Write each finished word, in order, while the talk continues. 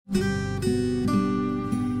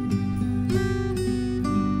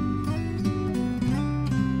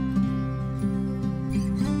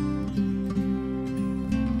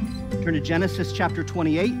Turn to Genesis chapter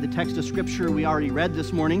 28, the text of scripture we already read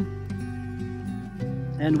this morning.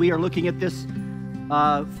 And we are looking at this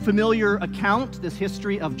familiar account, this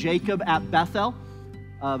history of Jacob at Bethel,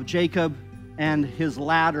 of Jacob and his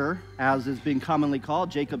ladder, as is being commonly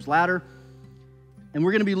called, Jacob's ladder. And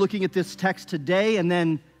we're going to be looking at this text today, and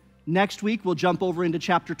then next week we'll jump over into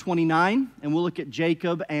chapter 29, and we'll look at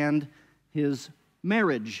Jacob and his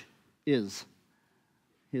marriage is,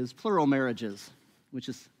 his plural marriages, which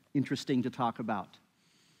is interesting to talk about.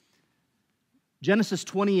 Genesis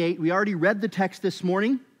 28, we already read the text this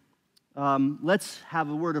morning. Let's have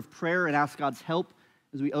a word of prayer and ask God's help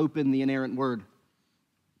as we open the inerrant word.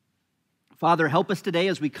 Father, help us today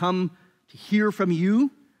as we come to hear from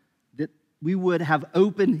you, that we would have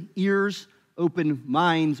open ears, open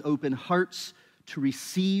minds, open hearts to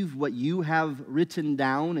receive what you have written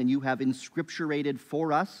down and you have inscripturated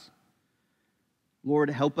for us. Lord,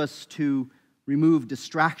 help us to remove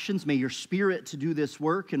distractions. May your Spirit to do this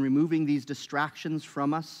work in removing these distractions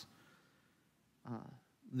from us.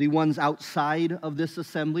 The ones outside of this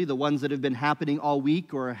assembly, the ones that have been happening all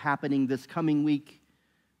week or are happening this coming week,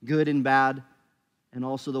 good and bad, and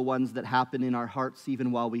also the ones that happen in our hearts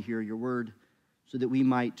even while we hear your word, so that we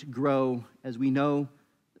might grow as we know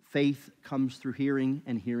that faith comes through hearing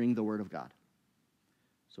and hearing the word of God.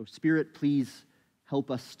 So Spirit, please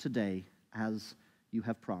help us today as you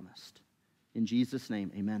have promised. In Jesus'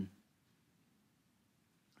 name, amen.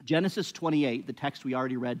 Genesis 28, the text we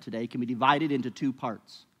already read today, can be divided into two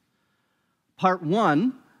parts. Part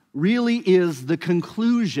one really is the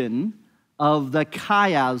conclusion of the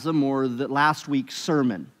chiasm, or the last week's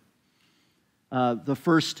sermon. The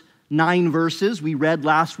first 9 verses we read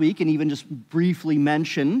last week and even just briefly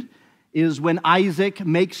mentioned is when Isaac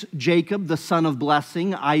makes Jacob the son of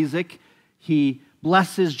blessing. Isaac, he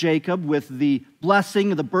blesses Jacob with the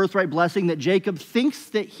blessing, the birthright blessing that Jacob thinks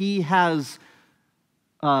that he has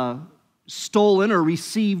stolen or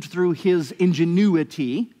received through his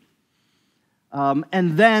ingenuity.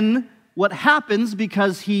 And then what happens,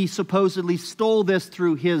 because he supposedly stole this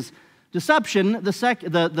through his deception,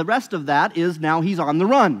 the rest of that is now he's on the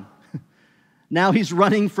run. Now he's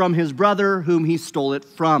running from his brother whom he stole it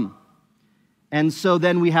from. And so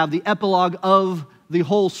then we have the epilogue of the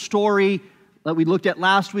whole story that we looked at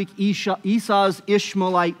last week, Esau's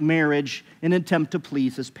Ishmaelite marriage, in an attempt to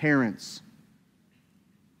please his parents.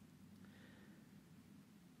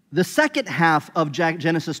 The second half of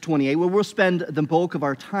Genesis 28, where we'll spend the bulk of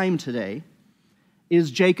our time today,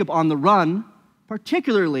 is Jacob on the run,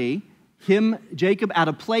 particularly Jacob at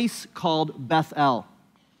a place called Bethel.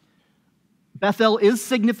 Bethel is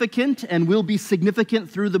significant and will be significant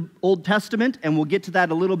through the Old Testament, and we'll get to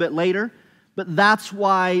that a little bit later. But that's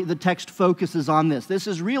why the text focuses on this. This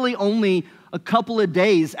is really only a couple of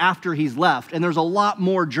days after he's left, and there's a lot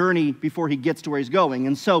more journey before he gets to where he's going.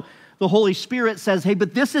 And so the Holy Spirit says, hey,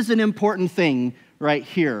 but this is an important thing right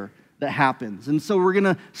here that happens. And so we're going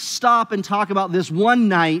to stop and talk about this one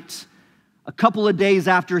night, a couple of days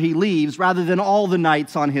after he leaves, rather than all the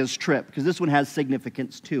nights on his trip, because this one has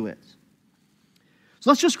significance to it. So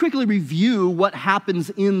let's just quickly review what happens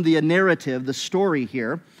in the narrative, the story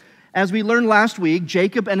here. As we learned last week,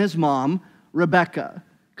 Jacob and his mom, Rebekah,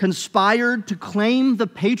 conspired to claim the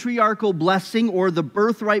patriarchal blessing or the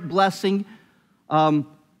birthright blessing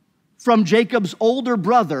from Jacob's older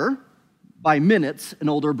brother, by minutes an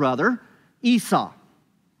older brother, Esau.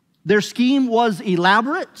 Their scheme was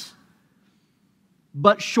elaborate,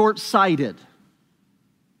 but short-sighted.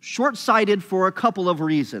 Short-sighted for a couple of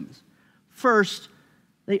reasons. First,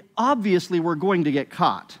 they obviously were going to get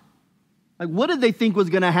caught. Like, what did they think was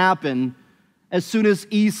going to happen as soon as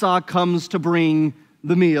Esau comes to bring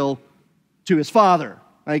the meal to his father?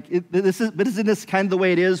 But isn't this kind of the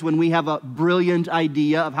way it is when we have a brilliant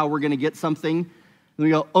idea of how we're going to get something? And we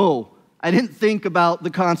go, oh, I didn't think about the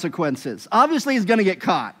consequences. Obviously, he's going to get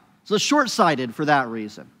caught. So short-sighted for that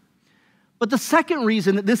reason. But the second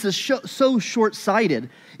reason that this is so short-sighted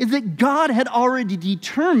is that God had already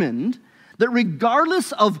determined that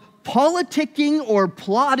regardless of politicking or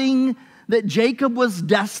plotting, that Jacob was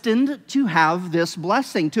destined to have this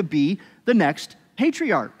blessing, to be the next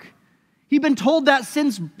patriarch. He'd been told that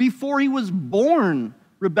since before he was born.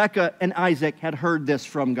 Rebekah and Isaac had heard this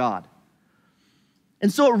from God. And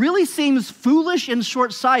so it really seems foolish and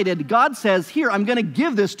short-sighted. God says, here, I'm going to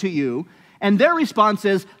give this to you. And their response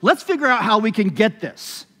is, let's figure out how we can get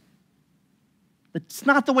this. That's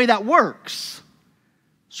not the way that works.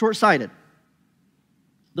 Short-sighted.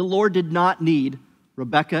 The Lord did not need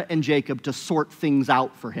Rebekah and Jacob to sort things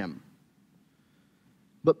out for him.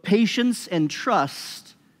 But patience and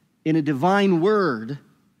trust in a divine word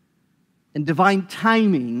and divine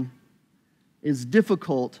timing is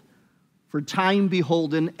difficult for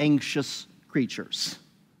time-beholden, anxious creatures.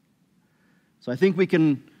 So I think we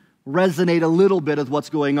can resonate a little bit with what's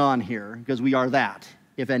going on here, because we are that,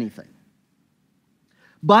 if anything.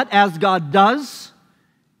 But as God does,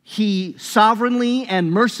 He sovereignly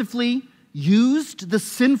and mercifully used the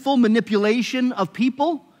sinful manipulation of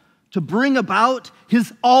people to bring about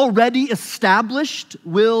His already established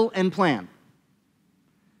will and plan.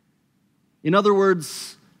 In other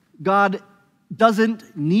words, God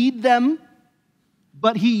doesn't need them,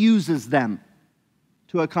 but He uses them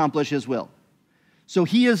to accomplish His will. So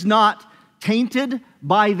He is not tainted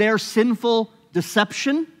by their sinful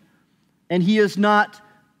deception, and He is not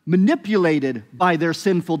manipulated by their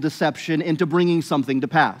sinful deception into bringing something to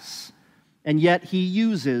pass. And yet He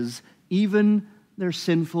uses even their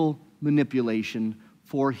sinful manipulation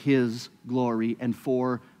for His glory and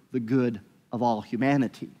for the good of all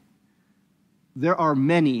humanity. There are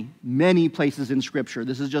many, many places in Scripture,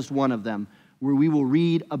 this is just one of them, where we will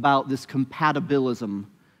read about this compatibilism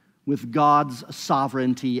with God's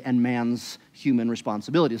sovereignty and man's human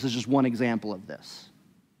responsibility. This is just one example of this.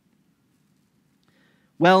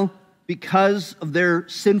 Well, because of their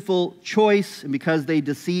sinful choice and because they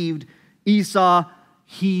deceived Esau,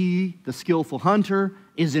 he, the skillful hunter,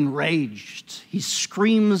 is enraged. He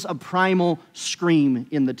screams a primal scream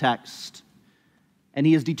in the text. And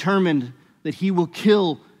he is determined that he will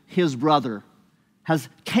kill his brother, has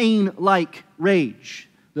Cain-like rage.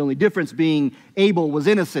 The only difference being Abel was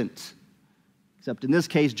innocent, except in this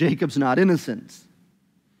case, Jacob's not innocent.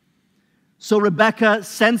 So Rebekah,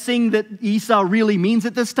 sensing that Esau really means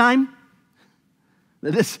it this time,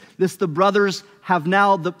 that the brothers have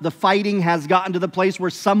now, the fighting has gotten to the place where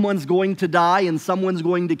someone's going to die and someone's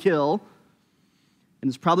going to kill. And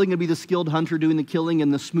it's probably going to be the skilled hunter doing the killing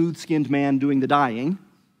and the smooth-skinned man doing the dying.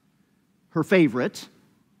 Her favorite.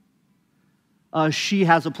 She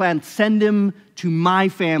has a plan. Send him to my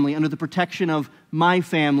family, under the protection of my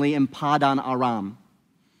family in Padan Aram.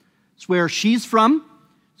 It's where she's from.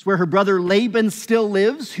 It's where her brother Laban still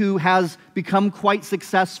lives, who has become quite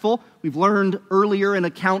successful. We've learned earlier an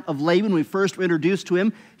account of Laban. When we first were introduced to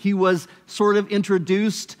him, he was sort of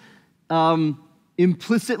introduced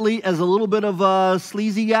implicitly as a little bit of a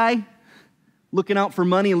sleazy guy, looking out for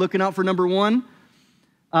money and looking out for number one.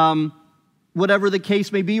 Whatever the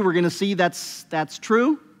case may be, we're going to see that's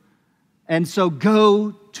true. And so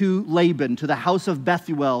go to Laban, to the house of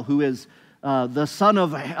Bethuel, who is the son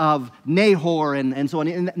of Nahor, and so on.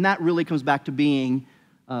 And that really comes back to being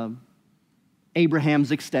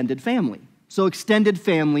Abraham's extended family. So extended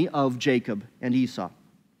family of Jacob and Esau.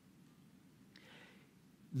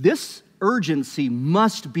 This urgency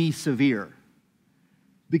must be severe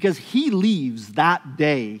because he leaves that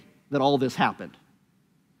day that all this happened.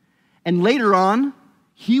 And later on,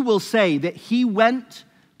 he will say that he went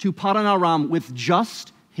to Padan Aram with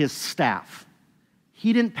just his staff.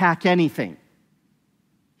 He didn't pack anything.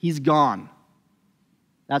 He's gone.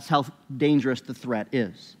 That's how dangerous the threat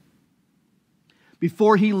is.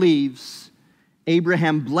 Before he leaves,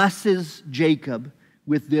 Abraham blesses Jacob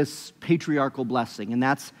with this patriarchal blessing. And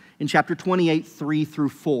that's in chapter 28, 3 through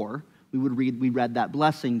 4. We read that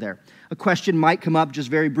blessing there. A question might come up just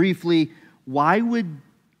very briefly. Why would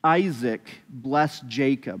Isaac blessed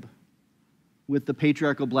Jacob with the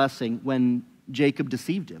patriarchal blessing when Jacob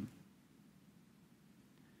deceived him?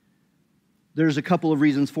 There's a couple of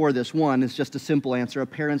reasons for this. One is just a simple answer. A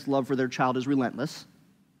parent's love for their child is relentless.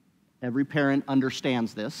 Every parent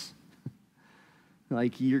understands this.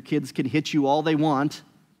 Like, your kids can hit you all they want,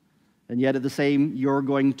 and yet at the same, you're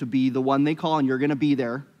going to be the one they call and you're going to be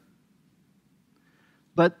there.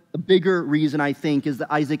 But a bigger reason, I think, is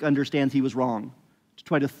that Isaac understands he was wrong. To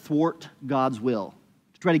try to thwart God's will,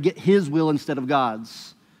 to try to get his will instead of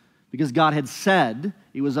God's. Because God had said,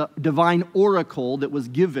 it was a divine oracle that was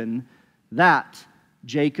given, that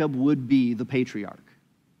Jacob would be the patriarch.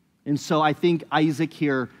 And so I think Isaac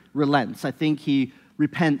here relents. I think he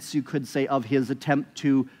repents, you could say, of his attempt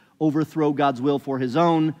to overthrow God's will for his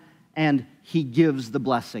own, and he gives the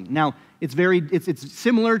blessing. Now, it's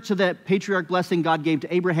similar to the patriarch blessing God gave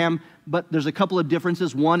to Abraham, but there's a couple of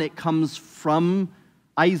differences. One, it comes from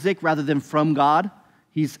Isaac rather than from God.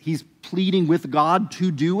 He's pleading with God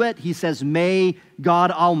to do it. He says, may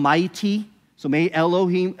God Almighty, so may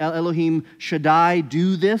Elohim Shaddai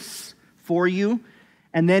do this for you.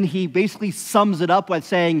 And then he basically sums it up by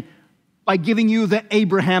saying, by giving you the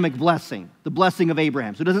Abrahamic blessing, the blessing of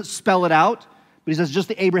Abraham. So it doesn't spell it out, but he says just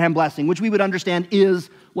the Abraham blessing, which we would understand is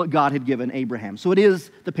what God had given Abraham. So it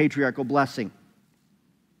is the patriarchal blessing.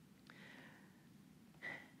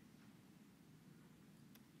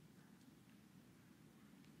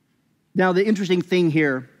 Now, the interesting thing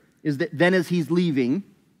here is that then as he's leaving,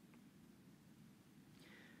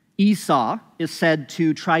 Esau is said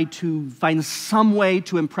to try to find some way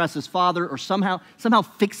to impress his father or somehow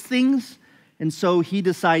fix things. And so he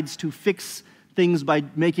decides to fix things by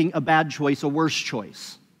making a bad choice a worse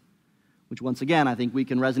choice, which once again, I think we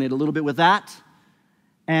can resonate a little bit with that.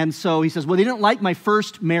 And so he says, well, they didn't like my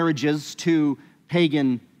first marriages to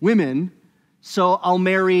pagan women, so I'll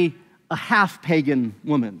marry a half-pagan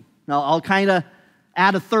woman. Now, I'll kind of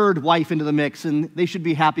add a third wife into the mix, and they should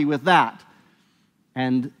be happy with that.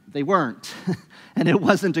 And they weren't. And it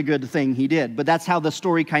wasn't a good thing he did. But that's how the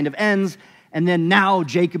story kind of ends. And then now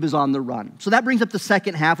Jacob is on the run. So that brings up the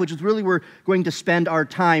second half, which is really where we're going to spend our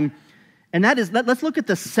time. And that is, let's look at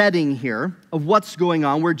the setting here of what's going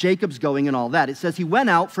on, where Jacob's going and all that. It says he went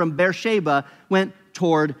out from Beersheba, went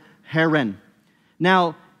toward Haran.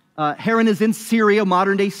 Now, Haran is in Syria,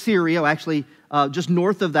 modern-day Syria, actually just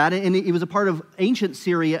north of that, and it was a part of ancient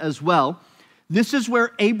Syria as well. This is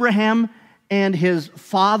where Abraham and his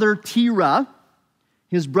father Terah,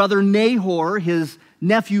 his brother Nahor, his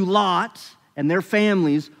nephew Lot, and their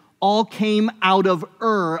families all came out of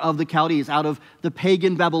Ur of the Chaldees, out of the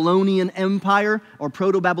pagan Babylonian Empire or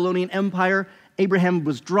Proto-Babylonian Empire. Abraham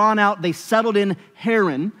was drawn out. They settled in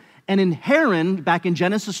Haran. And in Haran, back in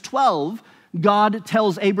Genesis 12, God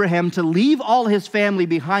tells Abraham to leave all his family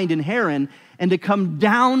behind in Haran and to come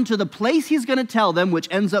down to the place he's going to tell them, which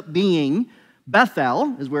ends up being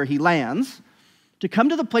Bethel, is where he lands, to come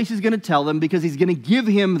to the place he's going to tell them because he's going to give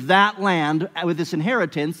him that land with this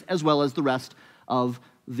inheritance as well as the rest of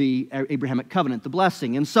the Abrahamic covenant, the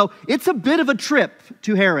blessing. And so it's a bit of a trip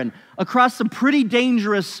to Haran across some pretty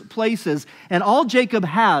dangerous places. And all Jacob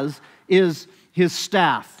has is his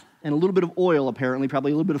staff and a little bit of oil, apparently,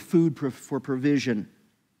 probably a little bit of food for provision.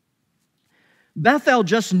 Bethel,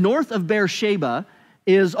 just north of Beersheba,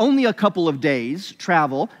 is only a couple of days'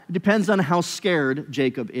 travel. It depends on how scared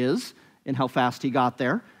Jacob is and how fast he got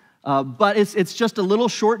there. But it's just a little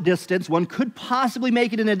short distance. One could possibly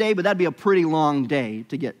make it in a day, but that'd be a pretty long day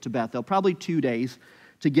to get to Bethel, probably 2 days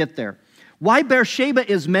to get there. Why Beersheba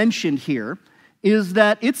is mentioned here is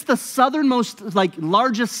that it's the southernmost,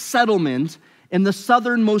 largest settlement in the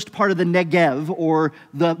southernmost part of the Negev, or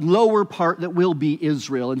the lower part that will be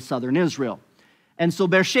Israel, in southern Israel. And so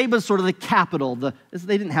Beersheba is sort of the capital.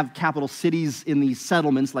 They didn't have capital cities in these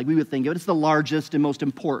settlements like we would think of it. It's the largest and most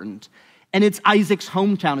important. And it's Isaac's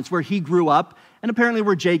hometown. It's where he grew up, and apparently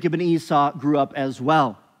where Jacob and Esau grew up as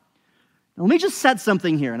well. Now, let me just set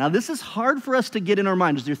something here. Now, this is hard for us to get in our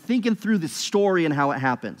mind as you're thinking through this story and how it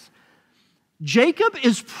happens. Jacob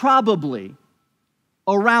is probably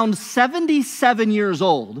around 77 years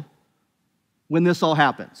old when this all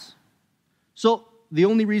happens. So the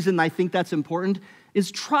only reason I think that's important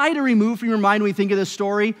is try to remove from your mind when you think of this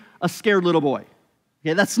story a scared little boy.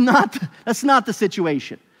 Okay, that's not the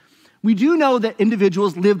situation. We do know that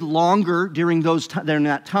individuals lived longer during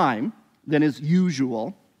that time than is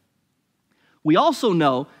usual. We also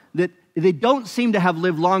know that they don't seem to have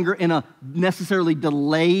lived longer in a necessarily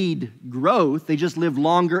delayed growth. They just lived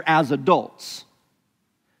longer as adults.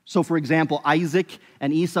 So, for example, Isaac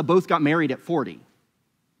and Esau both got married at 40.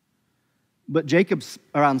 But Jacob's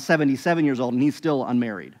around 77 years old, and he's still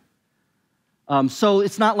unmarried. So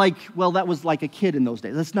it's not like, well, that was like a kid in those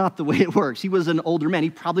days. That's not the way it works. He was an older man. He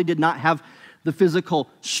probably did not have the physical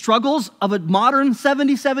struggles of a modern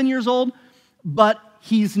 77 years old, but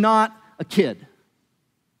he's not a kid.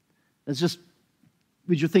 That's just,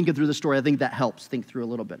 as you're thinking through the story, I think that helps think through a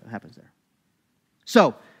little bit what happens there.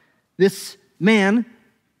 So this man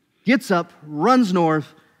gets up, runs north,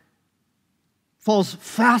 falls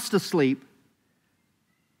fast asleep,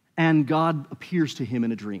 and God appears to him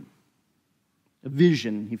in a dream. A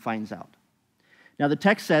vision, he finds out. Now, the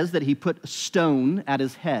text says that he put a stone at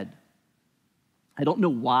his head. I don't know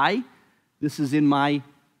why this is in my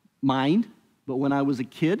mind, but when I was a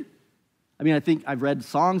kid, I think I've read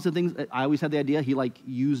songs and things. I always had the idea he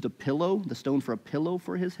used a pillow, the stone for a pillow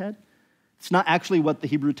for his head. It's not actually what the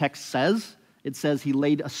Hebrew text says. It says he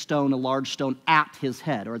laid a large stone at his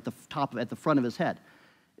head, or at the front of his head.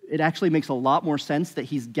 It actually makes a lot more sense that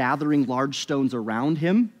he's gathering large stones around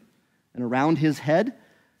him and around his head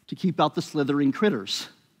to keep out the slithering critters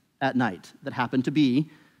at night that happen to be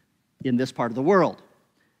in this part of the world.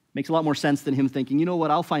 Makes a lot more sense than him thinking, you know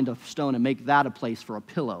what, I'll find a stone and make that a place for a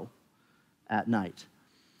pillow at night.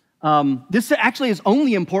 This actually is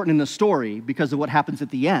only important in the story because of what happens at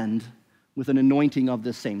the end with an anointing of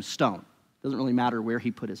this same stone. Doesn't really matter where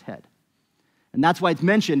he put his head. And that's why it's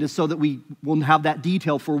mentioned, is so that we will have that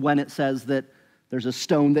detail for when it says that there's a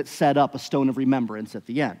stone that's set up, a stone of remembrance at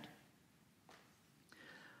the end.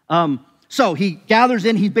 So he gathers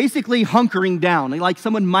in, he's basically hunkering down. Like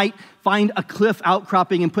someone might find a cliff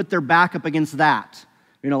outcropping and put their back up against that.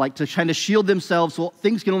 Like to kind of shield themselves so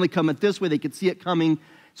things can only come at this way, they could see it coming.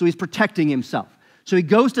 So he's protecting himself. So he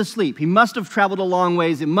goes to sleep. He must have traveled a long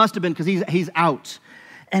ways. It must have been because he's out.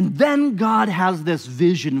 And then God has this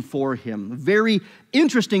vision for him, a very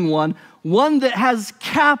interesting one that has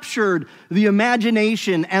captured the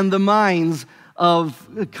imagination and the minds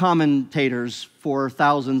of commentators for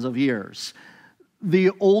thousands of years.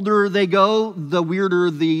 The older they go, the weirder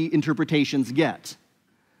the interpretations get.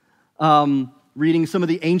 Reading some of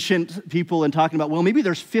the ancient people and talking about, well, maybe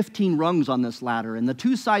there's 15 rungs on this ladder, and the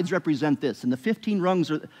two sides represent this, and the 15 rungs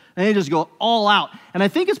are, and they just go all out. And I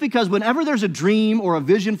think it's because whenever there's a dream or a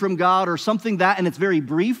vision from God or something and it's very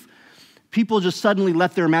brief, people just suddenly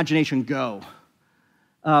let their imagination go.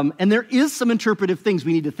 And there is some interpretive things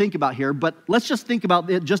we need to think about here, but let's just think about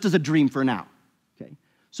it just as a dream for now. Okay.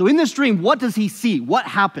 So in this dream, what does he see? What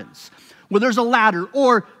happens? Well, there's a ladder,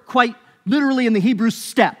 or quite literally in the Hebrew,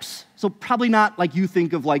 steps. So probably not like you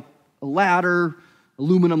think of like a ladder,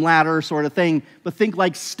 aluminum ladder sort of thing, but think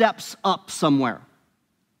like steps up somewhere.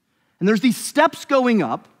 And there's these steps going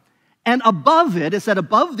up, and above it said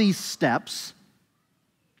above these steps,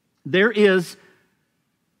 there is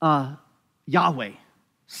Yahweh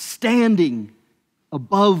standing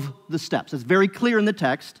above the steps. It's very clear in the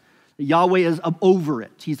text that Yahweh is over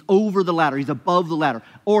it. He's over the ladder. He's above the ladder.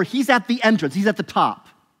 Or he's at the entrance. He's at the top.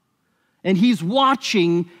 And he's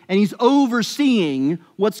watching and he's overseeing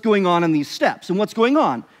what's going on in these steps. And what's going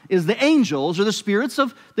on is the angels, or the spirits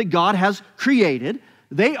that God has created,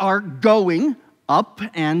 they are going up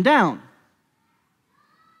and down.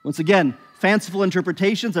 Once again, fanciful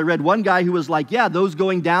interpretations. I read one guy who was like, yeah, those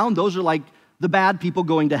going down, those are like the bad people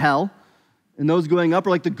going to hell. And those going up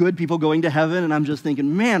are like the good people going to heaven. And I'm just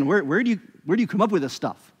thinking, man, where do you come up with this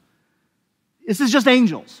stuff? This is just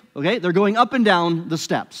angels, okay? They're going up and down the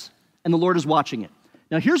steps. And the Lord is watching it.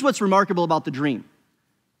 Now, here's what's remarkable about the dream.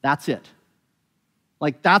 That's it.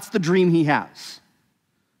 Like, that's the dream he has.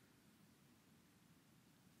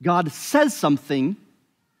 God says something,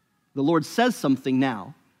 the Lord says something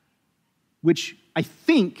now, which I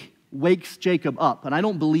think wakes Jacob up. And I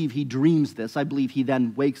don't believe he dreams this. I believe he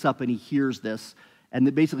then wakes up and he hears this. And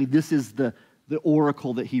that basically this is the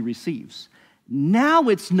oracle that he receives. Now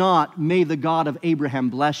it's not, may the God of Abraham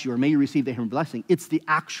bless you, or may you receive the Abraham blessing. It's the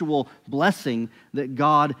actual blessing that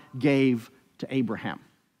God gave to Abraham.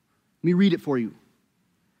 Let me read it for you.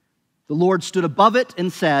 The Lord stood above it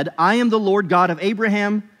and said, I am the Lord God of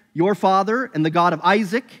Abraham, your father, and the God of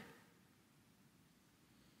Isaac.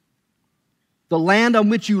 The land on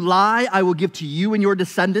which you lie I will give to you and your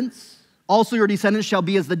descendants. Also your descendants shall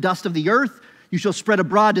be as the dust of the earth. You shall spread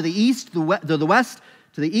abroad to the east, to the west,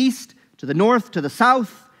 to the east, to the north, to the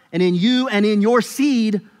south, and in you and in your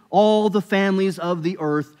seed, all the families of the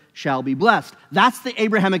earth shall be blessed. That's the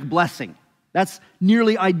Abrahamic blessing. That's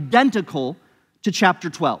nearly identical to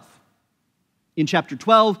chapter 12. In chapter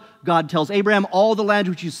 12, God tells Abraham, all the land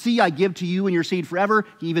which you see I give to you and your seed forever.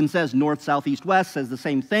 He even says north, south, east, west, says the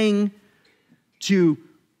same thing. To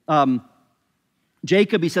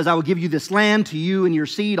Jacob, he says, I will give you this land to you and your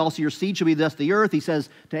seed. Also your seed shall be the dust of the earth. He says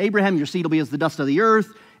to Abraham, your seed will be as the dust of the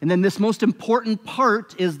earth. And then this most important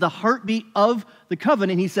part is the heartbeat of the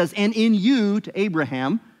covenant. He says, and in you, to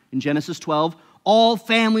Abraham, in Genesis 12, all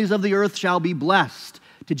families of the earth shall be blessed.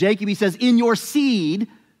 To Jacob, he says, in your seed,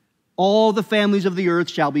 all the families of the earth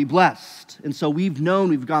shall be blessed. And so we've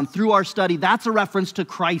gone through our study, that's a reference to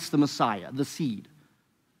Christ the Messiah, the seed.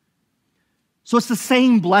 So it's the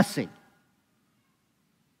same blessing.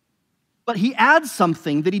 But he adds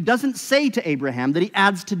something that he doesn't say to Abraham, that he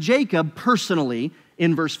adds to Jacob personally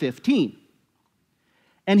in verse 15.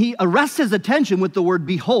 And he arrests his attention with the word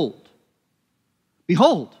behold.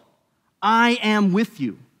 Behold, I am with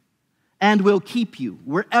you and will keep you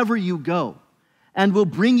wherever you go and will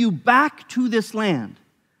bring you back to this land.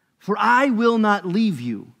 For I will not leave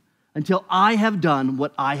you until I have done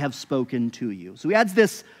what I have spoken to you. So he adds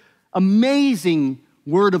this amazing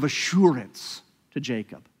word of assurance to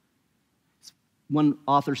Jacob. One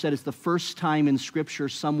author said it's the first time in Scripture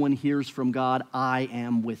someone hears from God, I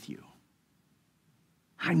am with you.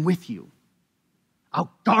 I'm with you.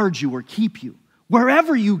 I'll guard you or keep you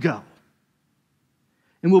wherever you go.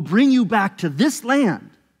 And will bring you back to this land.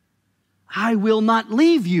 I will not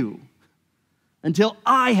leave you until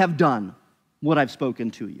I have done what I've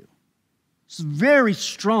spoken to you. It's very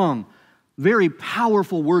strong, very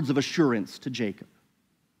powerful words of assurance to Jacob.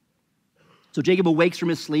 So Jacob awakes from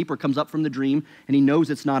his sleep or comes up from the dream, and he knows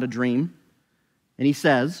it's not a dream. And he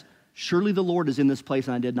says, surely the Lord is in this place,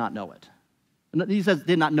 and I did not know it. And he says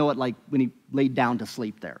did not know it like when he laid down to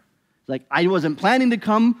sleep there. It's like, I wasn't planning to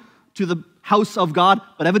come to the house of God,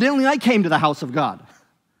 but evidently I came to the house of God.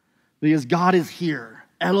 Because God is here.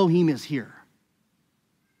 Elohim is here.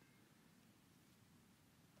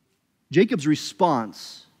 Jacob's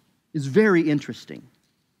response is very interesting.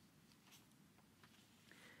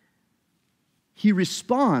 He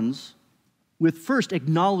responds with first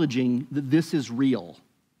acknowledging that this is real.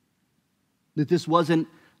 That this wasn't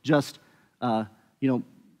just,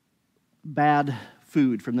 bad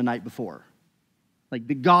food from the night before.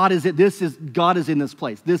 Like God is in this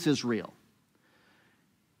place. This is real.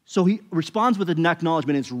 So he responds with an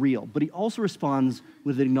acknowledgement it's real, but he also responds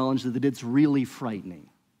with an acknowledgement that it's really frightening.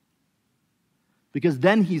 Because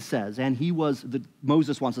then he says,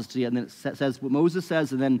 Moses wants us to see it, and then it says what Moses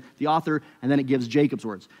says, and then the author, and then it gives Jacob's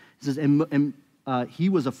words. It says, and he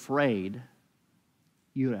was afraid,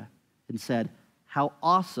 and said, how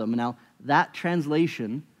awesome. Now, that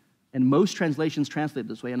translation, and most translations translate it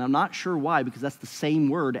this way, and I'm not sure why, because that's the same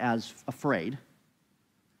word as afraid.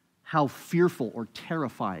 How fearful or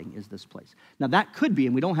terrifying is this place? Now that could be,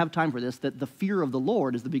 and we don't have time for this, that the fear of the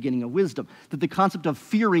Lord is the beginning of wisdom. That the concept of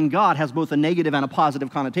fearing God has both a negative and a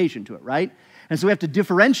positive connotation to it, right? And so we have to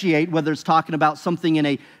differentiate whether it's talking about something in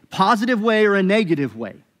a positive way or a negative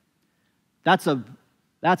way. That's a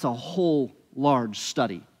whole large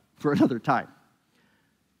study for another time.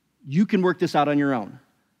 You can work this out on your own.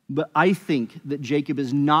 But I think that Jacob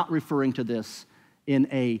is not referring to this in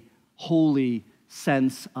a holy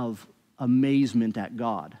sense of amazement at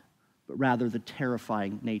God, but rather the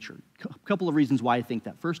terrifying nature. A couple of reasons why I think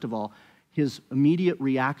that. First of all, his immediate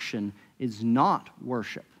reaction is not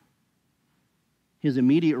worship. His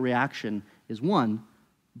immediate reaction is, one,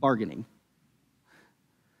 bargaining.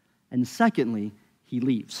 And secondly, he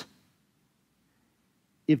leaves.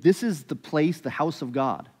 If this is the place, the house of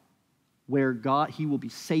God, where he will be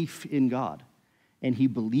safe in God, and he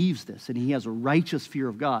believes this, and he has a righteous fear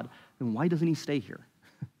of God, then why doesn't he stay here?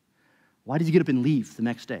 Why does he get up and leave the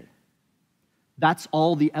next day? That's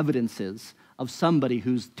all the evidence is of somebody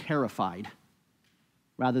who's terrified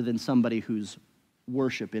rather than somebody who's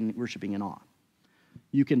worshiping in awe.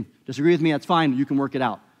 You can disagree with me, that's fine, you can work it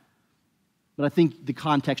out. But I think the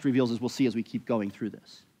context reveals, as we'll see as we keep going through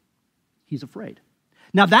this. He's afraid.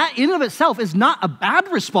 Now that in and of itself is not a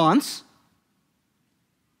bad response.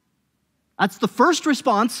 That's the first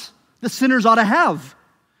response that sinners ought to have,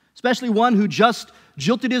 especially one who just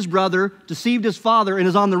jilted his brother, deceived his father, and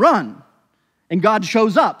is on the run. And God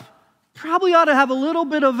shows up. Probably ought to have a little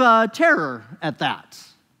bit of terror at that.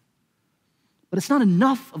 But it's not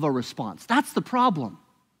enough of a response. That's the problem.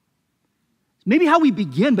 It's maybe how we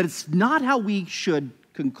begin, but it's not how we should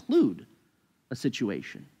conclude a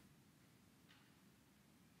situation.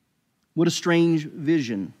 What a strange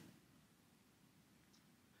vision.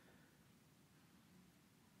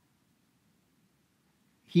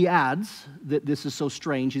 He adds that this is so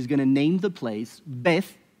strange, he's going to name the place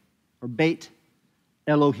Beth, or Beit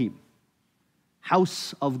Elohim,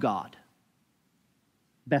 house of God.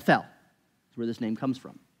 Bethel is where this name comes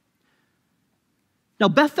from. Now,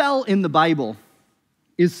 Bethel in the Bible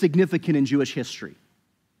is significant in Jewish history.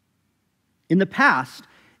 In the past,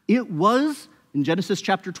 it was, in Genesis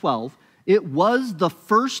chapter 12, it was the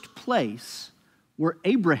first place where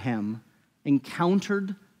Abraham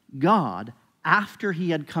encountered God after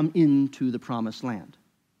he had come into the promised land.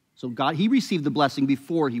 So he received the blessing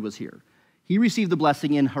before he was here. He received the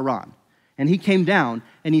blessing in Haran. And he came down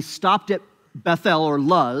and he stopped at Bethel or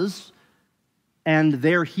Luz, and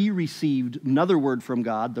there he received another word from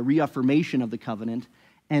God, the reaffirmation of the covenant,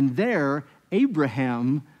 and there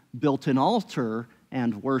Abraham built an altar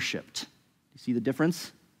and worshiped. You see the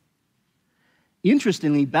difference?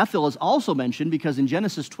 Interestingly, Bethel is also mentioned because in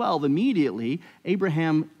Genesis 12, immediately,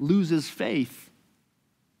 Abraham loses faith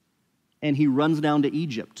and he runs down to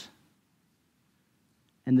Egypt.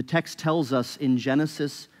 And the text tells us in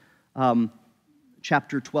Genesis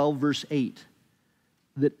chapter 12, verse 8,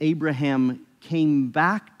 that Abraham came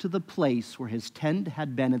back to the place where his tent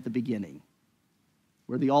had been at the beginning,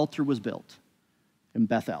 where the altar was built in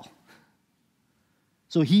Bethel.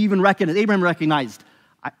 So Abraham recognized,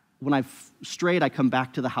 when I've strayed, I come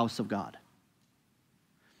back to the house of God.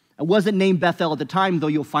 It wasn't named Bethel at the time, though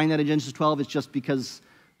you'll find that in Genesis 12. It's just because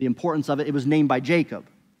the importance of it. It was named by Jacob.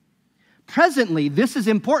 Presently, this is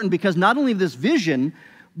important because not only this vision,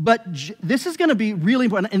 but this is going to be really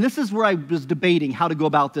important. And this is where I was debating how to go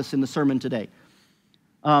about this in the sermon today.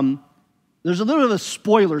 There's a little bit of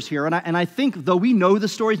spoilers here. And I think, though we know the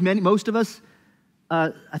stories, most of us,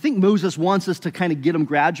 I think Moses wants us to kind of get them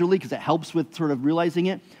gradually because it helps with sort of realizing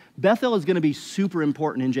it. Bethel is going to be super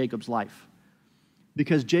important in Jacob's life.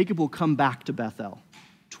 because Jacob will come back to Bethel.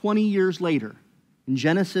 20 years later, in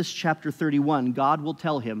Genesis chapter 31, God will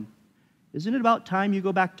tell him, isn't it about time you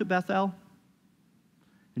go back to Bethel?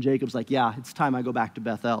 And Jacob's like, yeah, it's time I go back to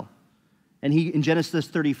Bethel. And in Genesis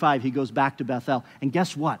 35, he goes back to Bethel. And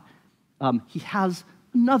guess what? He has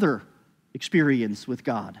another experience with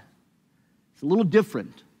God. It's a little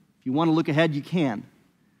different. If you want to look ahead, you can.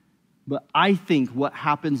 But I think what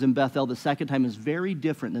happens in Bethel the second time is very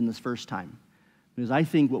different than this first time. Because I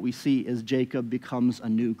think what we see is Jacob becomes a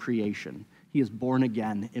new creation. He is born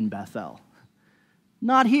again in Bethel.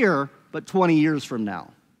 Not here, but 20 years from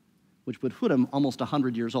now, which would put him almost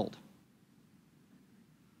 100 years old.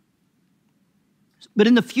 But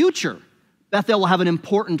in the future, Bethel will have an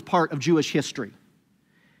important part of Jewish history.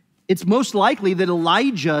 It's most likely that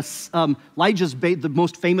Elijah's the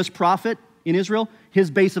most famous prophet in Israel, his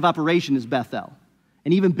base of operation is Bethel,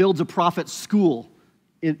 and even builds a prophet school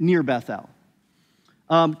near Bethel.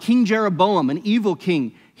 King Jeroboam, an evil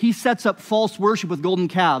king, he sets up false worship with golden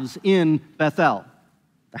calves in Bethel,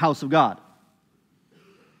 the house of God.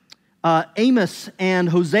 Amos and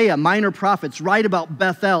Hosea, minor prophets, write about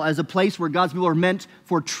Bethel as a place where God's people are meant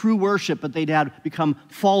for true worship, but they'd had become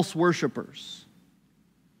false worshipers.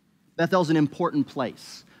 Bethel's an important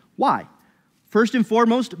place. Why? First and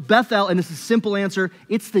foremost, Bethel, and this is a simple answer,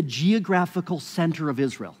 it's the geographical center of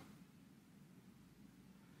Israel.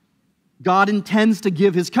 God intends to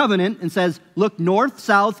give his covenant and says, look, north,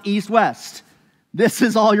 south, east, west. This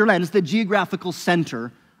is all your land. It's the geographical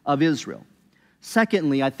center of Israel.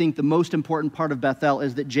 Secondly, I think the most important part of Bethel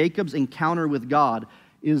is that Jacob's encounter with God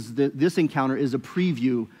this encounter is a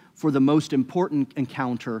preview for the most important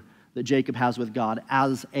encounter that Jacob has with God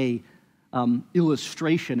as a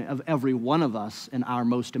illustration of every one of us in our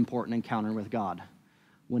most important encounter with God,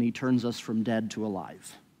 when he turns us from dead to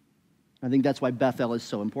alive. I think that's why Bethel is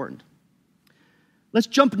so important. Let's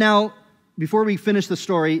jump now, before we finish the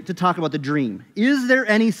story, to talk about the dream. Is there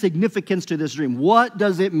any significance to this dream? What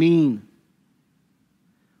does it mean?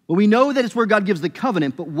 Well, we know that it's where God gives the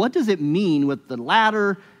covenant, but what does it mean with the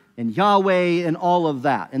ladder and Yahweh and all of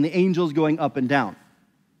that, and the angels going up and down?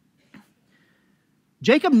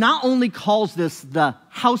 Jacob not only calls this the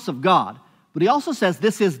house of God, but he also says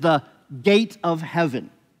this is the gate of heaven.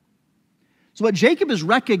 So what Jacob is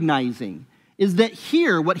recognizing is that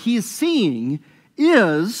here, what he is seeing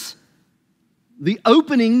is the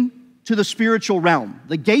opening to the spiritual realm,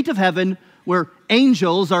 the gate of heaven where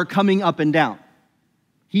angels are coming up and down.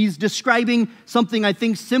 He's describing something, I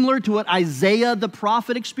think, similar to what Isaiah the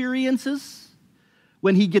prophet experiences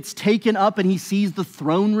when he gets taken up and he sees the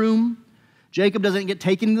throne room. Jacob doesn't get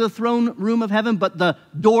taken into the throne room of heaven, but the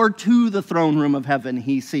door to the throne room of heaven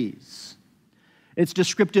he sees. It's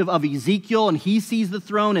descriptive of Ezekiel, and he sees the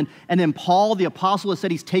throne, and then Paul, the apostle, has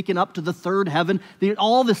said he's taken up to the third heaven. They're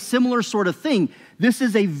all the similar sort of thing. This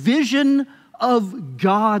is a vision of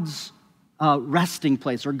God's resting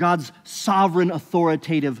place, or God's sovereign,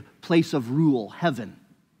 authoritative place of rule, heaven.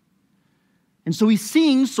 And so he's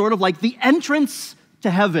seeing sort of like the entrance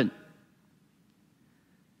to heaven.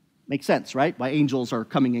 Makes sense, right? Why angels are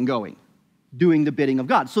coming and going, doing the bidding of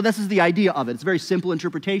God. So this is the idea of it. It's a very simple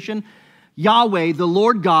interpretation. Yahweh, the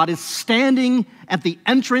Lord God, is standing at the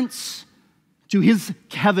entrance to his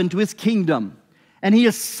heaven, to his kingdom. And he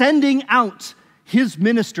is sending out his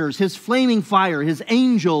ministers, his flaming fire, his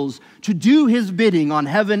angels, to do his bidding on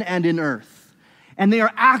heaven and in earth. And they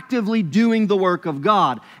are actively doing the work of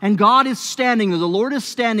God. And God is standing there, the Lord is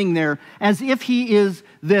standing there as if he is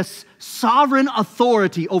this sovereign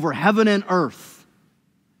authority over heaven and earth.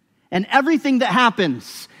 And everything that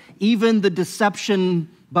happens, even the deception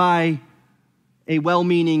by a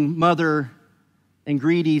well-meaning mother and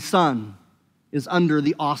greedy son, is under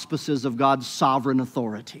the auspices of God's sovereign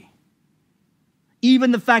authority.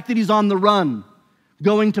 Even the fact that he's on the run,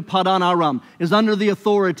 going to Padan Aram, is under the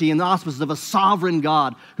authority and the auspices of a sovereign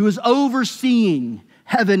God who is overseeing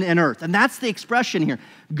heaven and earth. And that's the expression here.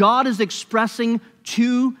 God is expressing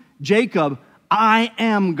to Jacob, I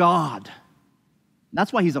am God.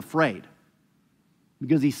 That's why he's afraid,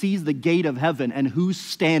 because he sees the gate of heaven, and who's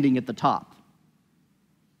standing at the top?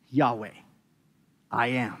 Yahweh. I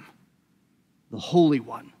am. The Holy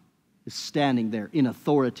One is standing there in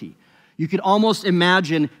authority. You could almost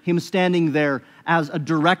imagine him standing there as a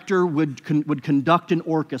director would conduct an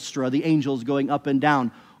orchestra, the angels going up and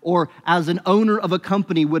down, or as an owner of a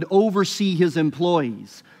company would oversee his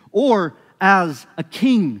employees, or as a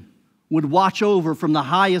king would watch over from the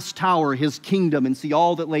highest tower his kingdom and see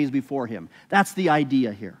all that lays before him. That's the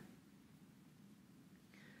idea here.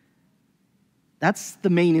 That's the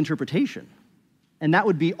main interpretation. And that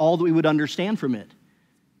would be all that we would understand from it.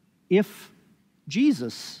 If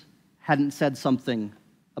Jesus hadn't said something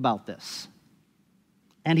about this.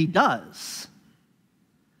 And he does.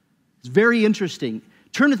 It's very interesting.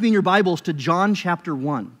 Turn with me in your Bibles to John chapter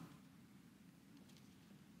 1.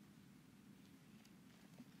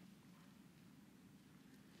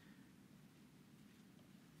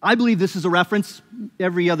 I believe this is a reference.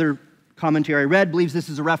 Every other commentary I read believes this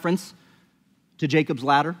is a reference to Jacob's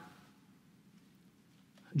ladder.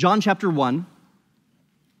 John chapter 1.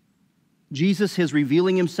 Jesus is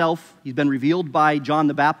revealing himself. He's been revealed by John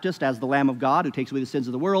the Baptist as the Lamb of God who takes away the sins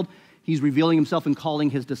of the world. He's revealing himself and calling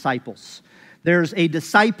his disciples. There's a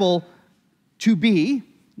disciple to be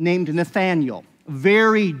named Nathanael, a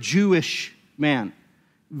very Jewish man,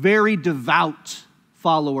 very devout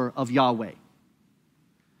follower of Yahweh.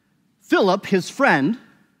 Philip, his friend,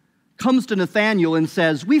 comes to Nathanael and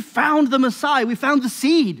says, "We found the Messiah. We found the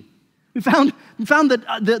seed. We found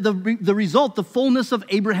the result, the fullness of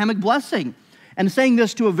Abrahamic blessing." And saying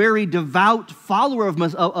this to a very devout follower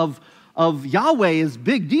of Yahweh is a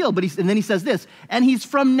big deal. And then he says this, and he's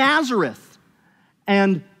from Nazareth.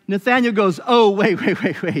 And Nathanael goes, "Oh,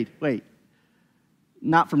 wait.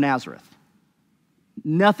 Not from Nazareth.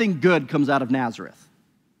 Nothing good comes out of Nazareth.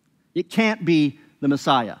 It can't be the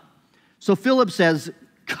Messiah." So Philip says,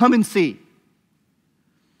 "Come and see."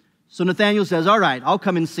 So Nathanael says, "All right, I'll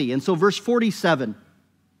come and see." And so verse 47,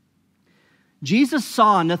 Jesus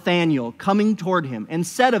saw Nathanael coming toward him and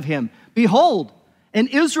said of him, "Behold, an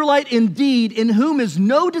Israelite indeed, in whom is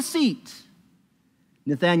no deceit."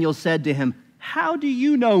 Nathanael said to him, "How do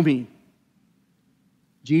you know me?"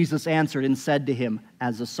 Jesus answered and said to him,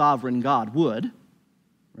 as a sovereign God would,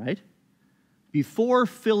 right? "Before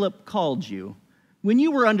Philip called you, when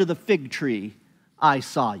you were under the fig tree, I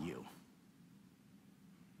saw you."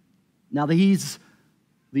 Now, he's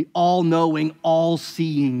the all-knowing,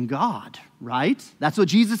 all-seeing God, right? That's what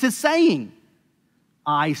Jesus is saying.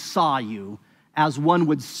 I saw you, as one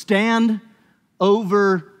would stand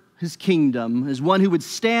over his kingdom, as one who would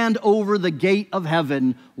stand over the gate of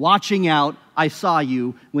heaven, watching out. I saw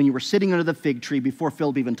you when you were sitting under the fig tree before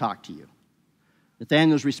Philip even talked to you.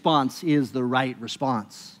 Nathanael's response is the right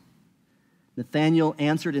response. Nathanael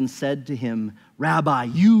answered and said to him, "Rabbi,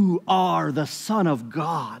 you are the Son of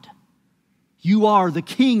God. You are the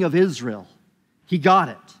King of Israel." He got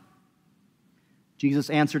it.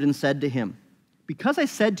 Jesus answered and said to him, "Because I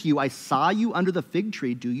said to you, I saw you under the fig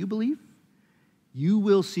tree, do you believe? You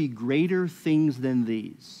will see greater things than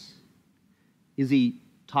these." Is he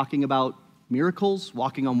talking about miracles,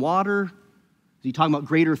 walking on water? Is he talking about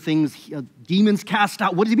greater things, demons cast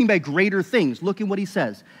out? What does he mean by greater things? Look at what he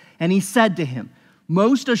says. And he said to him,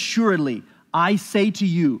 "Most assuredly, I say to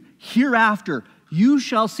you, hereafter you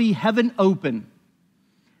shall see heaven open,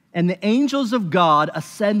 and the angels of God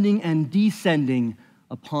ascending and descending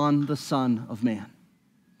upon the Son of Man."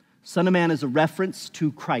 Son of Man is a reference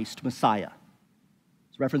to Christ, Messiah.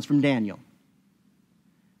 It's a reference from Daniel.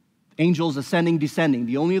 Angels ascending, descending.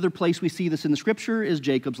 The only other place we see this in the scripture is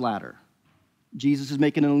Jacob's ladder. Jesus is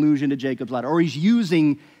making an allusion to Jacob's ladder, or he's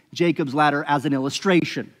using Jacob's ladder as an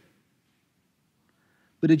illustration.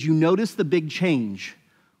 But did you notice the big change?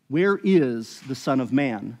 Where is the Son of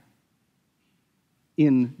Man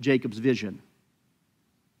in Jacob's vision?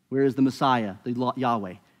 Where is the Messiah, the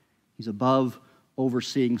Yahweh? He's above,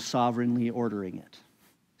 overseeing, sovereignly ordering it,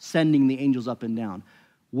 sending the angels up and down.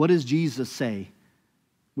 What does Jesus say?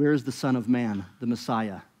 Where is the Son of Man, the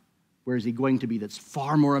Messiah? Where is he going to be that's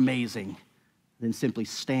far more amazing than simply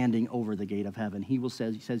standing over the gate of heaven? He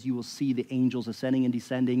says, you will see the angels ascending and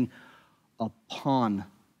descending upon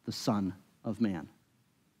the Son of Man.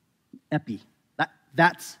 Epi.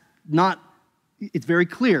 That's not, it's very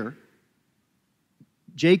clear.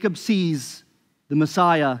 Jacob sees the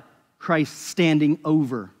Messiah, Christ, standing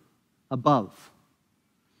over, above.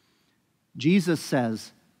 Jesus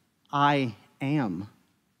says, I am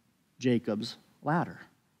Jacob's ladder.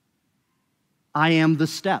 I am the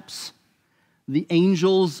steps. The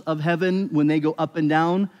angels of heaven, when they go up and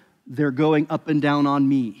down, they're going up and down on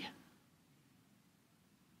me.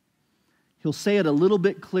 He'll say it a little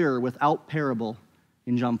bit clearer without parable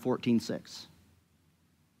in John 14:6.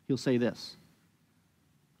 He'll say this,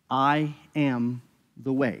 I am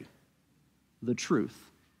the way, the truth,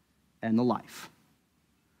 and the life.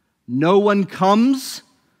 No one comes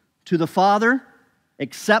to the Father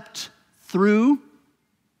except through,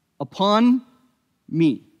 upon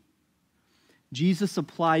me. Jesus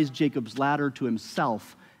applies Jacob's ladder to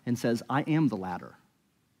himself and says, I am the ladder.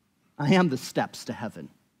 I am the steps to heaven.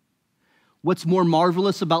 What's more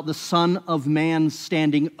marvelous about the Son of Man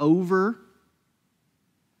standing over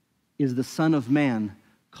is the Son of Man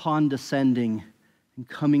condescending and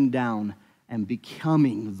coming down and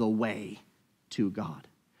becoming the way to God.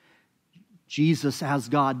 Jesus as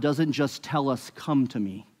God doesn't just tell us, come to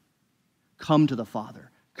me, come to the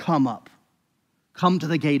Father, come up, come to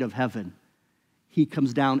the gate of heaven. He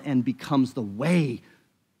comes down and becomes the way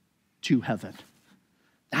to heaven.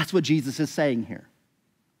 That's what Jesus is saying here.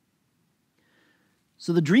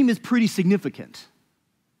 So the dream is pretty significant.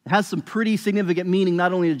 It has some pretty significant meaning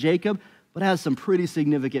not only to Jacob, but it has some pretty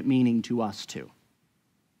significant meaning to us too.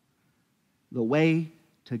 The way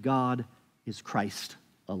to God is Christ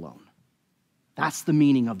alone. That's the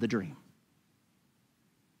meaning of the dream.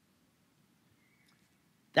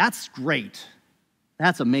 That's great.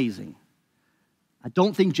 That's amazing. I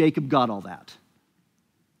don't think Jacob got all that.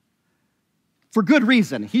 For good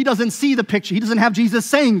reason. He doesn't see the picture. He doesn't have Jesus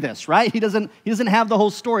saying this, right? He doesn't have the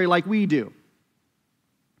whole story like we do.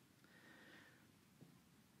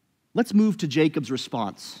 Let's move to Jacob's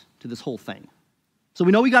response to this whole thing. So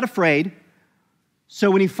we know he got afraid. So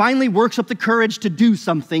when he finally works up the courage to do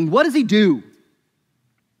something, what does he do?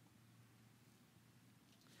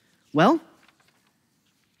 Well,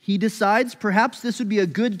 he decides perhaps this would be a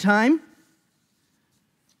good time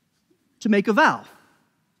to make a vow,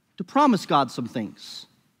 to promise God some things.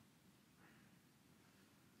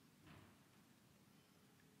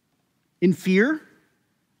 In fear,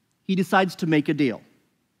 he decides to make a deal.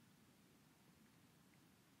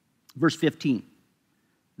 Verse 15.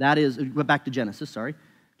 That is, back to Genesis, sorry.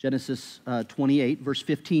 Genesis 28, verse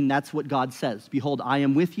 15, that's what God says. Behold, I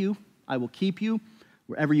am with you, I will keep you.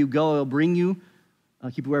 Wherever you go, I will bring you.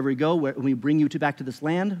 I'll keep you wherever you go. When we bring you back to this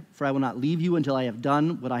land, for I will not leave you until I have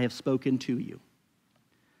done what I have spoken to you.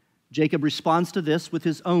 Jacob responds to this with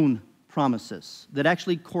his own promises that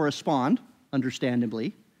actually correspond,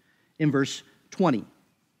 understandably, in verse 20.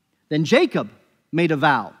 Then Jacob made a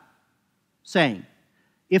vow, saying,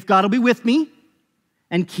 if God will be with me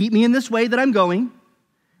and keep me in this way that I'm going,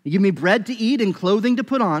 and give me bread to eat and clothing to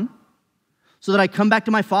put on, so that I come back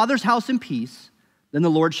to my father's house in peace, then the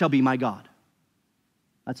Lord shall be my God.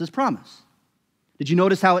 That's his promise. Did you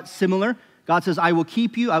notice how it's similar? God says, I will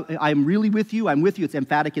keep you. I am really with you. I'm with you. It's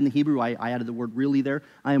emphatic in the Hebrew. I added the word really there.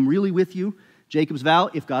 I am really with you. Jacob's vow,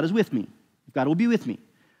 if God is with me, if God will be with me.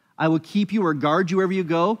 I will keep you or guard you wherever you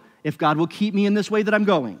go, if God will keep me in this way that I'm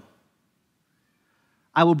going.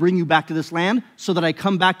 I will bring you back to this land so that I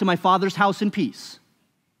come back to my father's house in peace.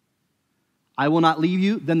 I will not leave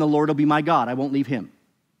you, then the Lord will be my God. I won't leave him.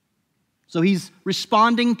 So he's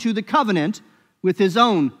responding to the covenant with his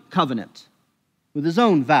own covenant, with his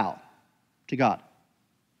own vow to God.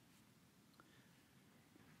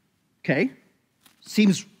 Okay,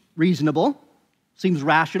 seems reasonable, seems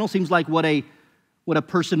rational, seems like what a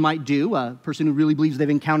person might do, a person who really believes they've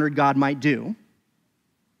encountered God might do.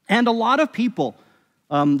 And a lot of people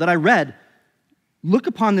that I read look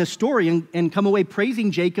upon this story and come away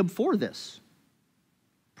praising Jacob for this.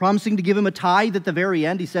 Promising to give him a tithe at the very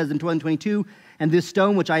end. He says in 22, and this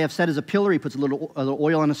stone which I have set as a pillar, he puts a little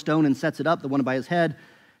oil on a stone and sets it up, the one by his head,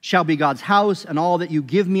 shall be God's house, and all that you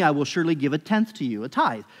give me, I will surely give a tenth to you, a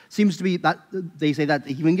tithe. Seems to be that they say that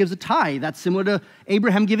he even gives a tithe. That's similar to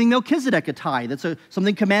Abraham giving Melchizedek a tithe. That's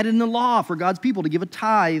something commanded in the law for God's people to give a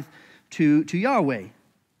tithe to Yahweh.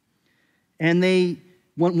 And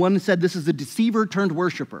one said this is a deceiver turned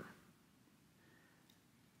worshiper.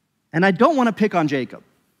 And I don't want to pick on Jacob,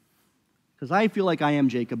 because I feel like I am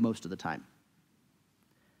Jacob most of the time.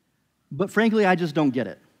 But frankly, I just don't get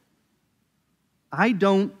it. I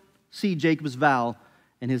don't see Jacob's vow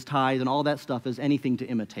and his tithe and all that stuff as anything to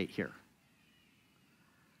imitate here.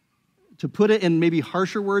 To put it in maybe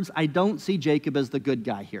harsher words, I don't see Jacob as the good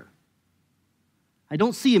guy here. I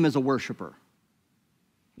don't see him as a worshiper.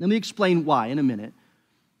 Let me explain why in a minute.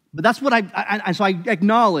 But that's what so I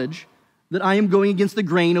acknowledge that I am going against the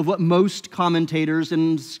grain of what most commentators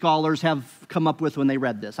and scholars have come up with when they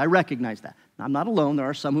read this. I recognize that. I'm not alone. There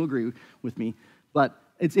are some who agree with me. But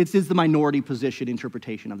it's the minority position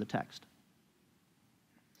interpretation of the text.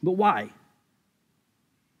 But why?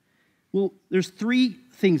 Well, there's three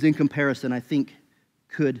things in comparison I think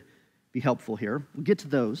could be helpful here. We'll get to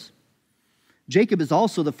those. Jacob is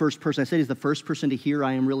also the first person, I said he's the first person to hear,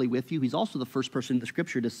 I am really with you. He's also the first person in the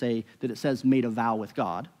scripture to say that it says made a vow with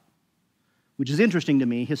God, which is interesting to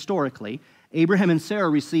me historically. Abraham and Sarah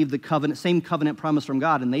received the same covenant promise from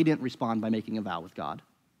God, and they didn't respond by making a vow with God.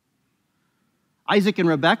 Isaac and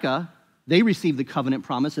Rebekah, they received the covenant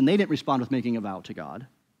promise, and they didn't respond with making a vow to God.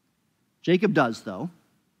 Jacob does, though.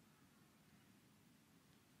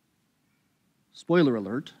 Spoiler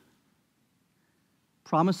alert.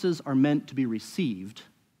 Promises are meant to be received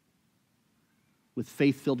with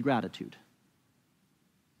faith-filled gratitude.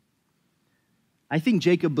 I think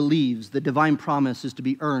Jacob believes the divine promise is to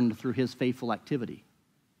be earned through his faithful activity.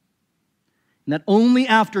 And that only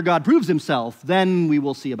after God proves himself, then we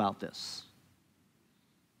will see about this.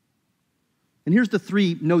 And here's the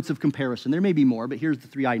 3 notes of comparison. There may be more, but here's the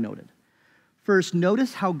 3 I noted. First,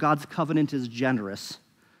 notice how God's covenant is generous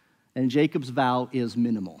and Jacob's vow is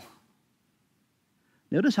minimal.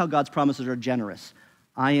 Notice how God's promises are generous.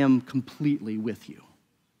 I am completely with you.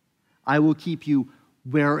 I will keep you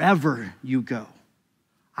wherever you go.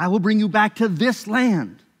 I will bring you back to this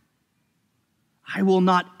land. I will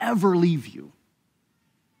not ever leave you.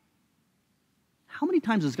 How many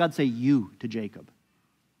times does God say you to Jacob?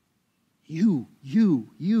 You.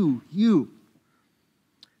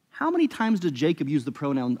 How many times does Jacob use the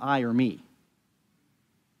pronoun I or me?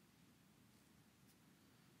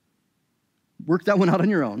 Work that one out on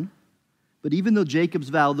your own. But even though Jacob's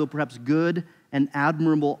vow, though perhaps good and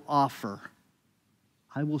admirable offer,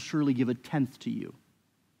 I will surely give 1/10 to you.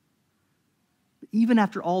 But even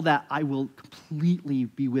after all that, I will completely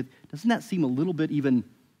be with. Doesn't that seem a little bit even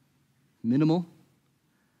minimal?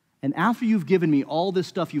 And after you've given me all this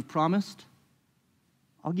stuff you've promised,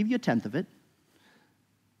 I'll give you 1/10 of it.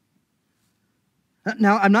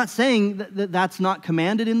 Now, I'm not saying that that's not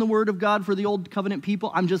commanded in the Word of God for the Old Covenant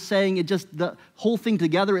people. I'm just saying the whole thing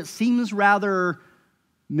together, it seems rather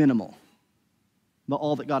minimal, but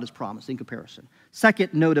all that God has promised in comparison.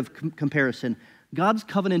 Second note of comparison, God's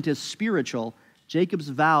covenant is spiritual. Jacob's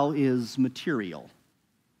vow is material.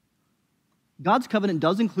 God's covenant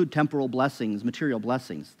does include temporal blessings, material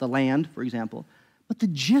blessings, the land, for example. But the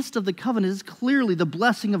gist of the covenant is clearly the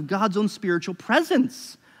blessing of God's own spiritual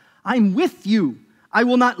presence. I'm with you. I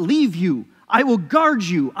will not leave you. I will guard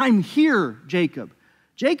you. I'm here, Jacob.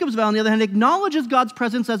 Jacob's vow, on the other hand, acknowledges God's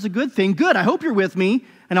presence as a good thing. Good, I hope you're with me,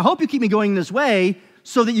 and I hope you keep me going this way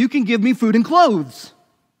so that you can give me food and clothes.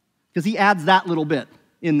 Because he adds that little bit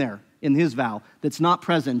in there, in his vow, that's not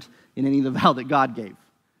present in any of the vow that God gave.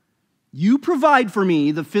 You provide for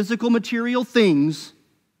me the physical, material things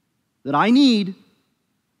that I need,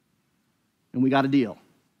 and we got a deal.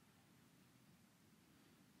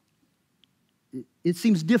 It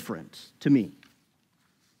seems different to me.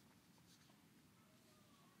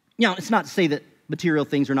 Now, it's not to say that material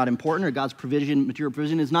things are not important or God's provision, material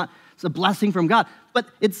provision is not, it's a blessing from God, but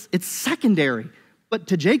it's secondary. But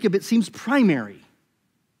to Jacob, it seems primary.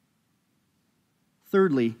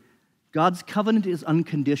 Thirdly, God's covenant is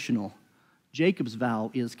unconditional. Jacob's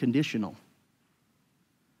vow is conditional.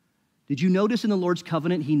 Did you notice in the Lord's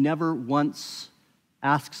covenant, he never once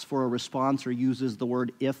asks for a response or uses the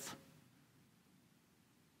word if?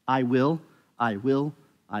 I will, I will,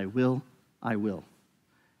 I will, I will.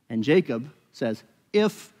 And Jacob says,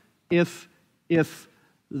 if,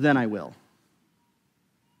 then I will.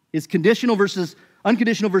 It's conditional versus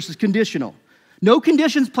unconditional versus conditional. No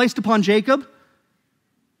conditions placed upon Jacob,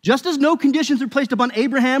 just as no conditions were placed upon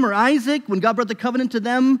Abraham or Isaac when God brought the covenant to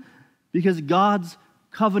them, because God's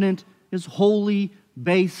covenant is wholly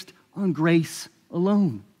based on grace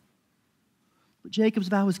alone. But Jacob's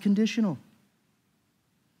vow is conditional.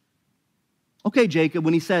 Okay, Jacob,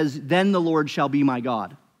 when he says, then the Lord shall be my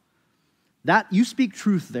God, that you speak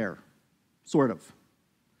truth there, sort of.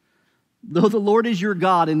 Though the Lord is your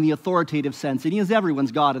God in the authoritative sense, and he is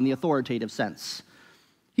everyone's God in the authoritative sense,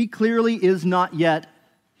 he clearly is not yet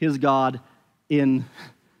his God in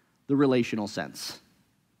the relational sense.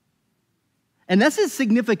 And this is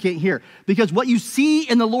significant here, because what you see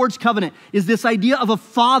in the Lord's covenant is this idea of a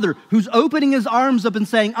father who's opening his arms up and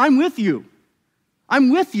saying, I'm with you.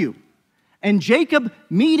 I'm with you. And Jacob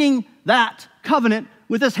meeting that covenant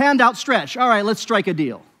with his hand outstretched. All right, let's strike a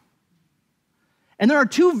deal. And there are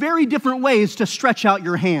two very different ways to stretch out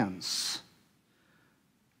your hands.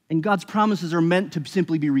 And God's promises are meant to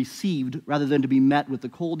simply be received rather than to be met with the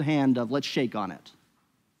cold hand of let's shake on it.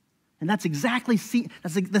 And that's exactly,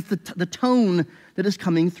 that's the tone that is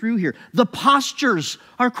coming through here. The postures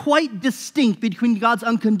are quite distinct between God's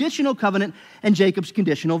unconditional covenant and Jacob's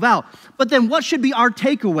conditional vow. But then what should be our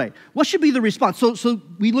takeaway? What should be the response? So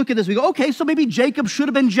we look at this, we go, okay, so maybe Jacob should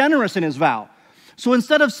have been generous in his vow. So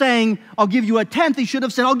instead of saying, I'll give you 1/10, he should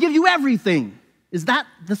have said, I'll give you everything. Is that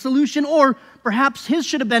the solution? Or perhaps his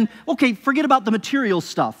should have been, okay, forget about the material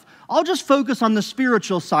stuff. I'll just focus on the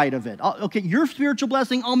spiritual side of it. Okay, your spiritual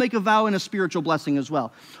blessing, I'll make a vow and a spiritual blessing as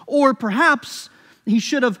well. Or perhaps he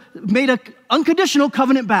should have made an unconditional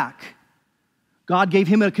covenant back. God gave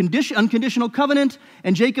him an unconditional covenant,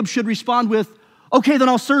 and Jacob should respond with, okay, then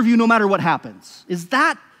I'll serve you no matter what happens. Is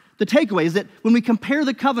that the takeaway? Is that when we compare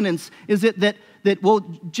the covenants, is it that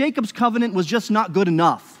Jacob's covenant was just not good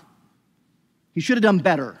enough? He should have done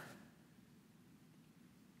better.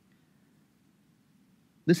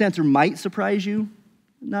 This answer might surprise you,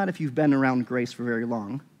 not if you've been around grace for very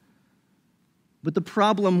long. But the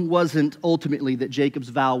problem wasn't ultimately that Jacob's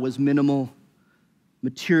vow was minimal,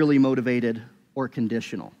 materially motivated, or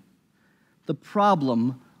conditional. The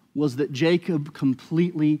problem was that Jacob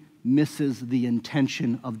completely misses the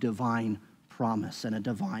intention of divine promise and a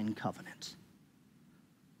divine covenant.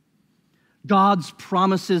 God's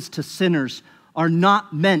promises to sinners are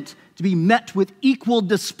not meant to be met with equal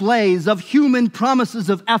displays of human promises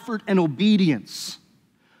of effort and obedience.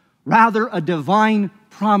 Rather, a divine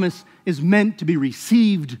promise is meant to be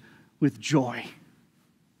received with joy.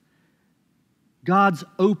 God's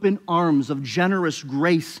open arms of generous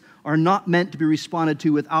grace are not meant to be responded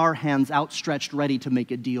to with our hands outstretched, ready to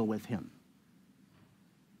make a deal with Him.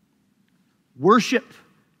 Worship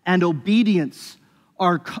and obedience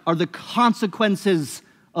are the consequences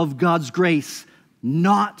of God's grace,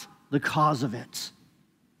 not the cause of it.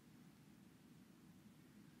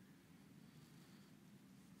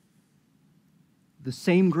 The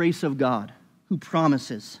same grace of God who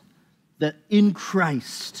promises that in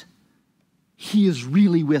Christ He is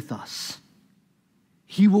really with us.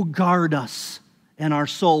 He will guard us and our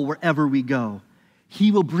soul wherever we go.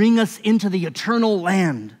 He will bring us into the eternal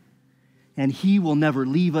land, and He will never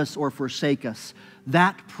leave us or forsake us.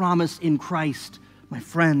 That promise in Christ, my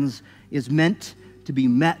friends, is meant to be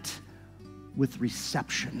met with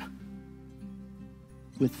reception,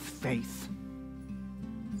 with faith,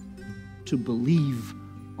 to believe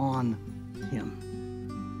on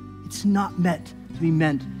Him. It's not meant to be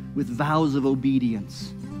meant with vows of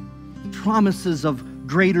obedience, promises of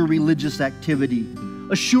greater religious activity,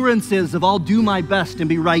 assurances of I'll do my best and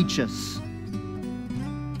be righteous.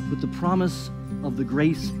 But the promise of the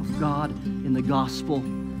grace of God in the gospel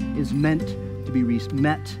is meant to be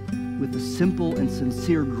met with the simple and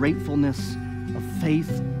sincere gratefulness of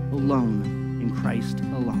faith alone in Christ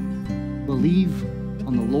alone. Believe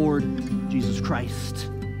on the Lord Jesus Christ,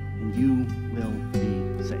 and you will